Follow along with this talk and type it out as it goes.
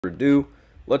ado,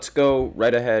 let's go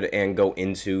right ahead and go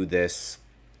into this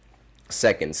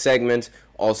second segment.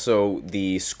 Also,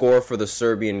 the score for the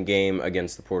Serbian game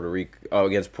against the Puerto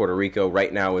Rico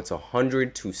right now, it's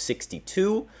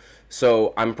 100-62.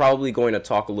 So I'm probably going to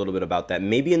talk a little bit about that,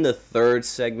 maybe in the third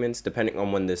segment, depending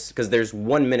on when this, because there's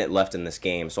 1 minute left in this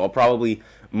game. So I'll probably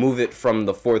move it from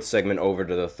the fourth segment over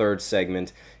to the third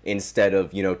segment instead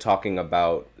of, talking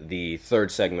about the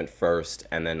third segment first,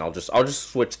 and then I'll just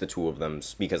switch the two of them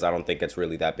because I don't think it's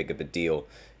really that big of a deal.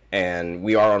 And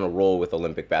we are on a roll with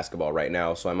Olympic basketball right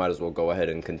now, so I might as well go ahead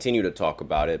and continue to talk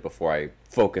about it before I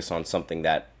focus on something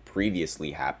that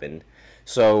previously happened.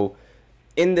 So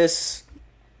in this,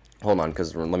 hold on,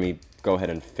 because let me go ahead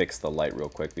and fix the light real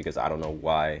quick because I don't know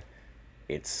why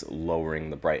it's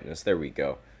lowering the brightness. There we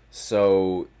go.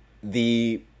 So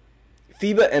the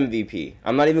FIBA MVP,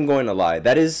 I'm not even going to lie,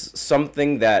 that is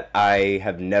something that I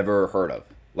have never heard of.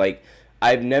 Like,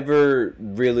 I've never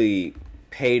really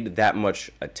paid that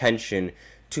much attention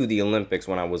to the Olympics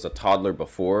when I was a toddler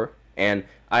before, and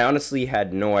I honestly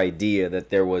had no idea that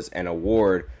there was an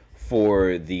award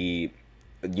for the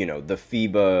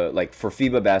FIBA, like for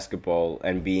FIBA basketball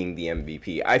and being the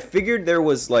MVP. I figured there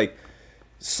was like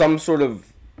some sort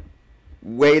of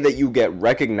way that you get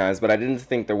recognized, but I didn't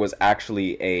think there was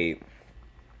actually a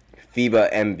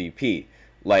FIBA MVP.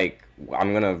 Like,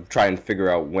 I'm gonna try and figure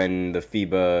out when the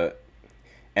FIBA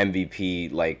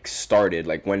MVP like started,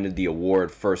 like when did the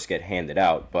award first get handed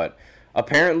out. But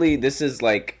apparently this is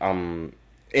like in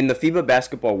the FIBA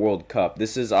Basketball World Cup,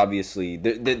 this is obviously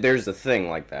there's a thing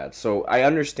like that. So I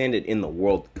understand it in the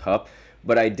World Cup,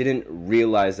 but I didn't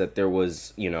realize that there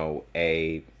was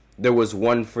there was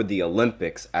one for the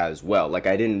Olympics as well. Like,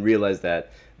 I didn't realize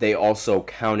that they also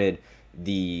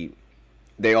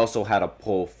had a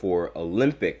poll for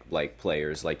Olympic like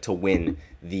players like to win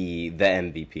the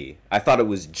MVP. I thought it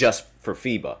was just for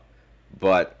FIBA,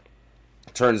 but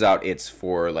turns out it's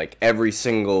for like every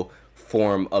single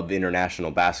form of international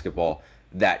basketball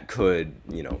that could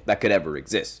ever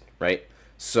exist, right?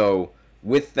 So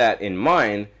with that in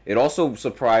mind, it also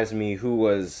surprised me who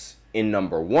was in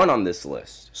number 1 on this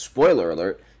list. Spoiler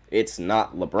alert, it's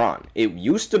not LeBron. It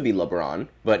used to be LeBron,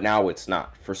 but now it's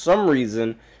not. For some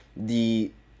reason,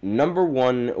 the number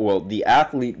 1, well, the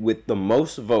athlete with the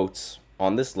most votes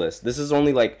on this list, this is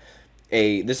only like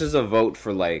this is a vote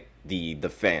for like the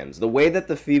fans. The way that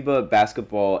the FIBA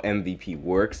basketball MVP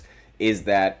works is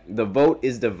that the vote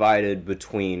is divided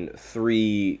between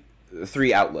three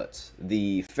outlets: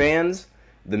 the fans,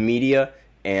 the media,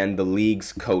 and the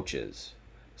league's coaches.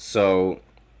 So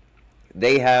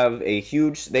they have each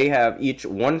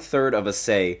 1/3 of a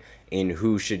say in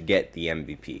who should get the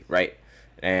MVP, right?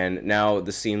 And now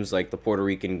this seems like the Puerto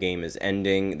Rican game is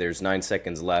ending. There's 9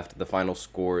 seconds left. The final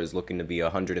score is looking to be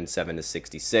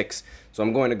 107-66. So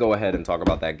I'm going to go ahead and talk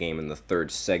about that game in the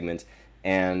third segment.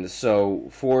 And so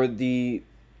for the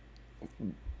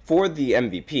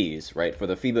MVPs, right, for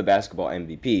the FIBA basketball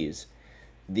MVPs,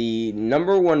 the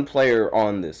number 1 player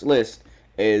on this list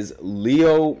is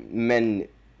Leo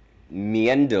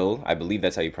Miendel, I believe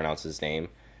that's how you pronounce his name,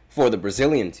 for the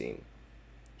Brazilian team.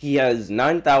 He has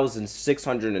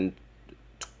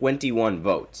 9,621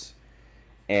 votes.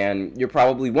 And you're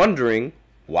probably wondering,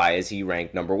 why is he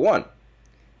ranked number 1?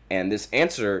 And this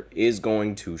answer is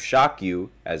going to shock you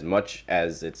as much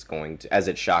as it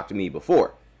shocked me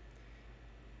before.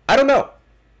 I don't know.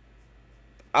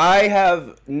 I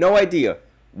have no idea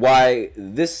why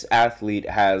this athlete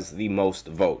has the most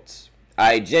votes.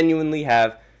 I genuinely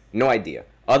have no idea.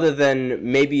 Other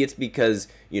than maybe it's because,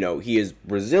 he is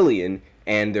Brazilian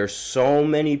and there's so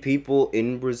many people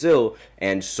in Brazil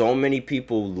and so many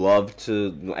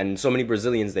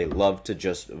Brazilians, they love to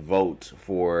just vote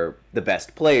for the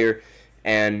best player.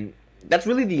 And that's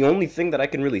really the only thing that I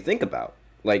can really think about.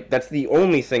 Like, that's the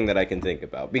only thing that I can think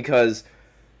about, because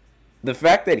the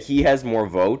fact that he has more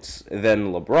votes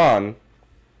than LeBron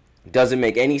doesn't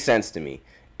make any sense to me.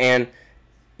 And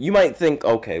you might think,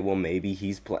 okay, well, maybe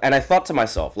he's and I thought to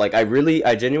myself, like, I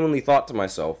genuinely thought to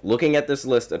myself, looking at this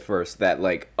list at first, that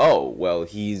like, oh, well,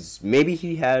 maybe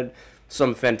he had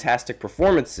some fantastic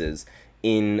performances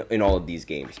in all of these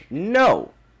games. No,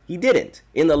 he didn't.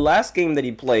 In the last game that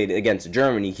he played against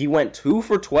Germany, he went 2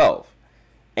 for 12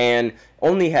 and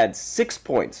only had 6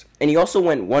 points. And he also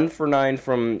went 1 for 9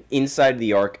 from inside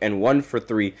the arc and 1 for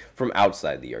 3 from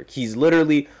outside the arc. He's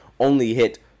literally only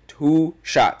hit 2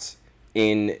 shots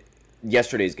in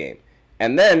yesterday's game.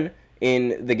 And then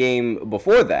in the game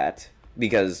before that,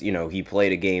 because, he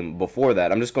played a game before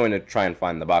that, I'm just going to try and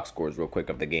find the box scores real quick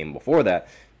of the game before that.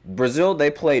 Brazil,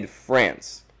 they played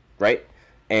France, right?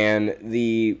 And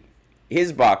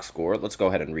his box score, let's go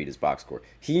ahead and read his box score.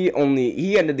 He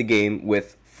ended the game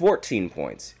with 14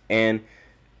 points and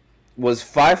was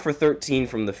 5 for 13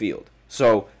 from the field.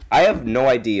 So I have no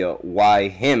idea why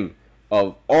him,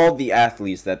 of all the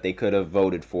athletes that they could have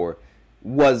voted for,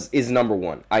 is number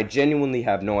one. I genuinely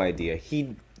have no idea.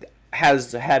 He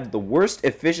has had the worst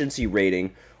efficiency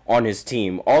rating on his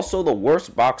team, also the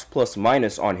worst box plus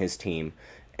minus on his team,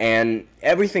 and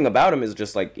everything about him is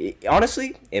just like,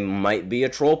 honestly, it might be a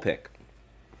troll pick.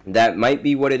 That might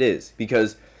be what it is,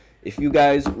 because if you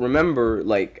guys remember,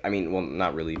 like, I mean, well,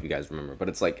 not really if you guys remember, but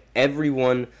it's like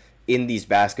everyone in these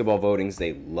basketball votings,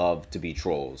 they love to be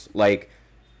trolls. Like,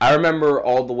 I remember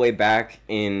all the way back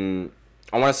in,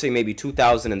 I want to say maybe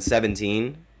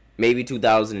 2017, maybe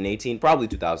 2018, probably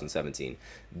 2017,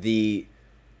 the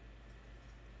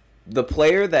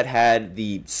player that had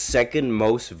the second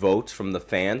most votes from the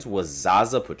fans was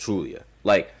Zaza Pachulia.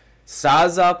 Like,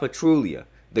 Zaza Pachulia,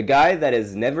 the guy that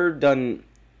has never done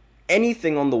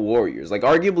anything on the Warriors, like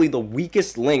arguably the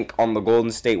weakest link on the Golden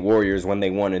State Warriors when they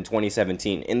won in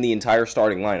 2017 in the entire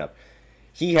starting lineup.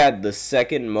 He had the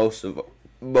second most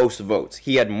votes.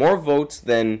 He had more votes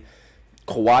than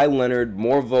Kawhi Leonard,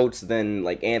 more votes than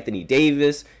like Anthony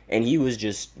Davis, and he was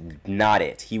just not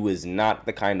it. He was not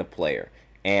the kind of player.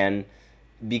 And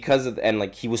because of, and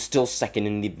like he was still second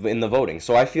in the voting.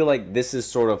 So I feel like this is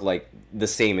sort of like the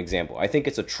same example. I think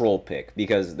it's a troll pick,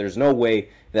 because there's no way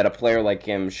that a player like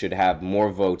him should have more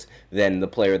votes than the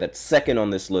player that's second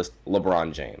on this list,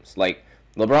 LeBron James. Like,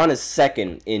 LeBron is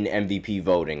second in MVP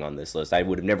voting on this list. I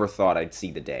would have never thought I'd see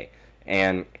the day.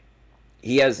 And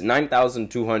he has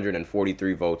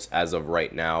 9,243 votes as of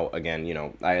right now. Again, you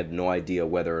know, I had no idea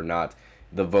whether or not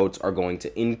the votes are going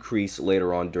to increase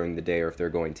later on during the day or if they're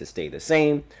going to stay the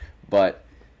same. But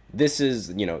this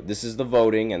is, you know, this is the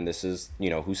voting, and this is, you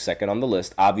know, who's second on the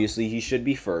list. Obviously, he should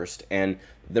be first. And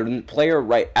the player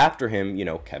right after him, you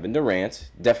know, Kevin Durant,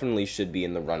 definitely should be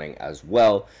in the running as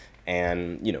well.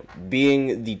 And, you know,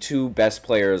 being the two best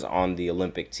players on the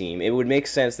Olympic team, it would make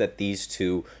sense that these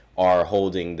two are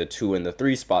holding the 2 and the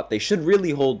 3 spot. They should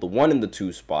really hold the 1 and the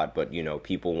 2 spot, but, you know,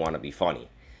 people want to be funny.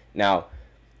 Now,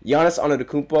 Giannis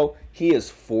Antetokounmpo, he is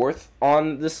 4th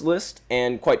on this list,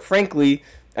 and quite frankly,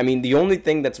 I mean, the only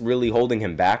thing that's really holding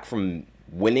him back from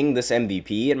winning this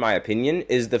MVP, in my opinion,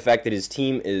 is the fact that his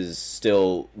team is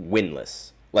still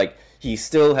winless. Like, he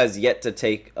still has yet to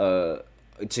take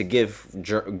to give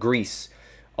Greece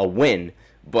a win,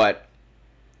 but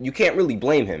you can't really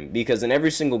blame him, because in every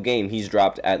single game he's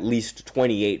dropped at least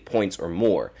 28 points or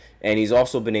more, and he's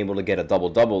also been able to get a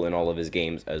double-double in all of his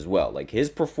games as well. Like, his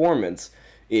performance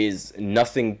is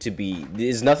nothing to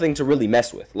really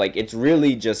mess with. Like, it's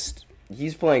really just,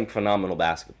 he's playing phenomenal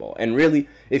basketball. And really,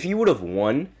 if he would have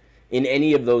won in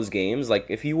any of those games, like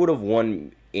if he would have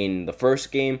won in the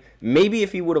first game, maybe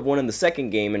if he would have won in the second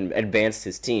game and advanced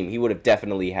his team, he would have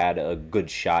definitely had a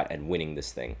good shot at winning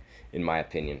this thing, in my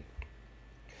opinion.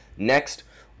 Next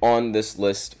on this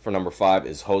list for number 5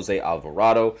 is Jose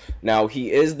Alvarado. Now,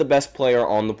 he is the best player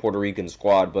on the Puerto Rican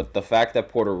squad, but the fact that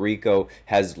Puerto Rico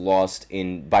has lost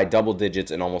by double digits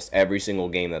in almost every single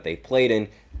game that they've played in,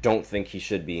 don't think he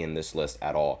should be in this list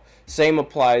at all. Same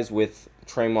applies with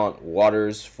Tremont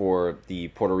Waters for the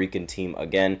Puerto Rican team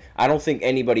again. I don't think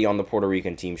anybody on the Puerto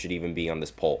Rican team should even be on this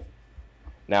poll.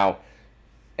 Now,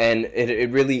 and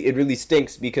it really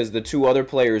stinks, because the two other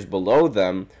players below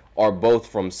them are both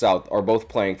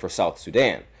playing for South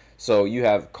Sudan. So you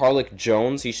have Carlick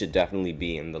Jones. He should definitely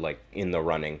be in the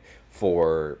running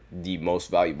for the most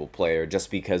valuable player,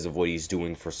 just because of what he's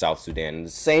doing for South Sudan.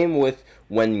 Same with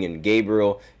Wenyen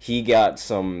Gabriel. He got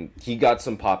some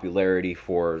popularity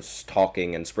for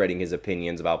talking and spreading his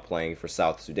opinions about playing for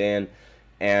South Sudan.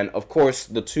 And of course,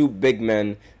 the two big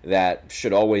men that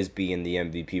should always be in the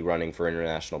MVP running for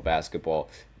international basketball,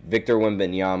 Victor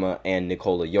Wembanyama and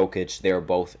Nikola Jokic, they're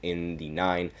both in the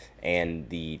 9 and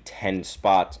the 10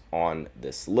 spot on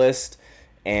this list.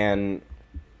 And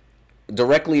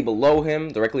directly below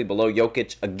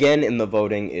Jokic, again in the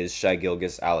voting, is Shai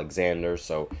Gilgeous-Alexander.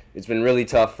 So it's been really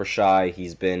tough for Shai. He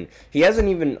hasn't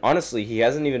even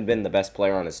been the best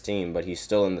player on his team, but he's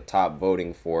still in the top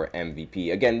voting for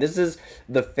MVP. Again, this is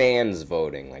the fans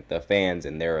voting, like the fans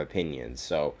and their opinions.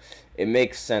 So it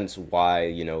makes sense why,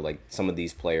 you know, like some of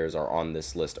these players are on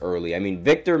this list early. I mean,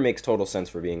 Victor makes total sense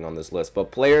for being on this list,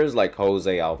 but players like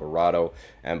Jose Alvarado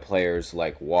and players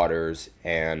like Waters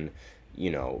and, you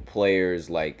know, players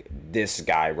like this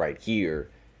guy right here,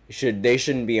 they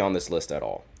shouldn't be on this list at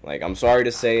all. Like, I'm sorry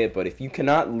to say it, but if you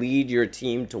cannot lead your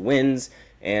team to wins,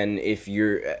 and if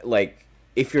you're like,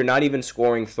 if you're not even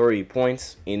scoring 30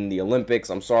 points in the Olympics,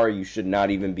 I'm sorry, you should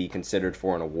not even be considered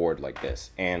for an award like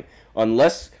this. And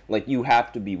unless, like, you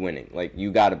have to be winning, like,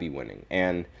 you got to be winning.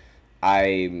 And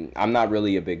I'm not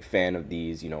really a big fan of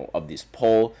these, of this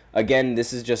poll. Again,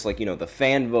 this is just like, the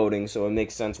fan voting, so it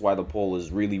makes sense why the poll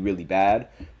is really, really bad.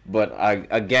 But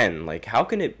again, like, how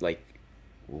can it, like,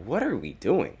 what are we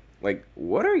doing? Like,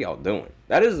 what are y'all doing?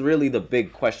 That is really the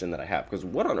big question that I have, because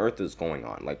what on earth is going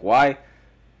on? Like, why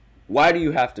do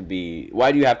you have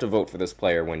to vote for this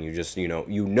player when you just, he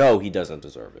doesn't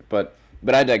deserve it? But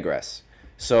I digress.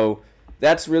 So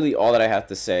that's really all that I have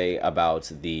to say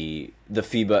about the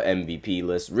FIBA MVP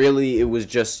list. Really, it was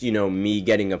just, me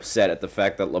getting upset at the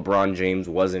fact that LeBron James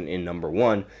wasn't in number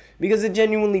 1, because it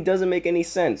genuinely doesn't make any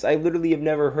sense. I literally have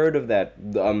never heard of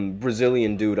that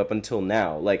Brazilian dude up until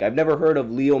now. Like, I've never heard of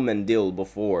Leo Mendil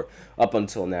before up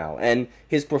until now. And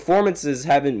his performances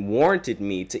haven't warranted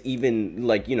me to even,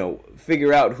 like,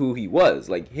 figure out who he was.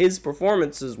 Like, his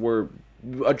performances were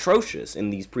atrocious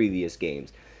in these previous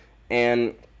games.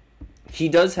 And he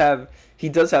does have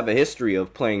a history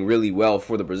of playing really well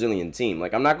for the Brazilian team.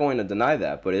 Like, I'm not going to deny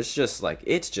that, but it's just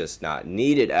not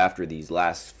needed after these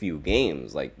last few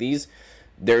games. Like,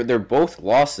 they're both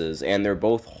losses, and they're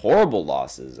both horrible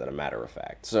losses, as a matter of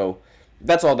fact. So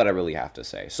that's all that I really have to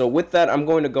say. So with that, I'm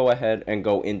going to go ahead and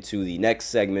go into the next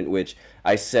segment, which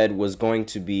I said was going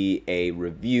to be a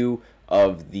review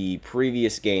of the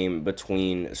previous game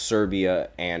between Serbia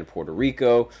and Puerto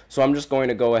Rico. So I'm just going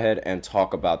to go ahead and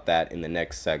talk about that in the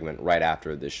next segment right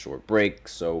after this short break.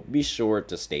 So be sure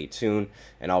to stay tuned,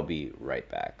 and I'll be right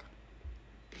back.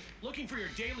 Looking for your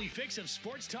daily fix of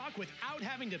sports talk without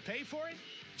having to pay for it?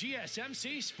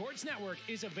 GSMC Sports Network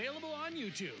is available on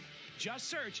YouTube. Just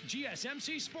search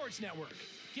GSMC Sports Network.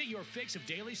 Get your fix of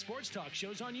daily sports talk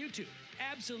shows on YouTube,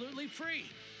 absolutely free.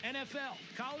 NFL,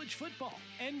 college football,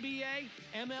 NBA,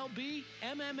 MLB,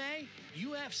 MMA,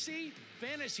 UFC,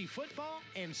 fantasy football,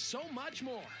 and so much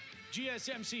more.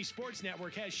 GSMC Sports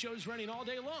Network has shows running all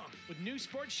day long, with new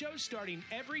sports shows starting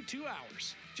every 2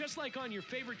 hours. Just like on your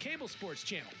favorite cable sports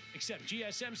channel, except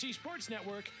GSMC Sports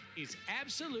Network is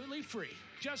absolutely free.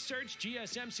 Just search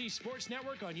GSMC Sports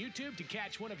Network on YouTube to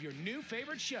catch one of your new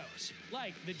favorite shows,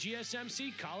 like the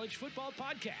GSMC College Football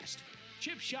Podcast,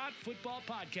 Chip Shot Football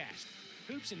Podcast,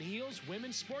 Hoops and Heels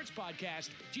Women's Sports Podcast,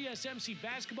 GSMC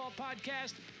Basketball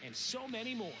Podcast, and so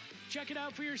many more. Check it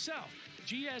out for yourself.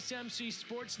 GSMC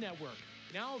Sports Network,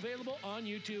 now available on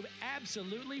YouTube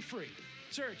absolutely free.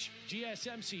 Search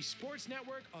GSMC Sports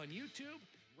Network on YouTube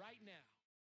right now.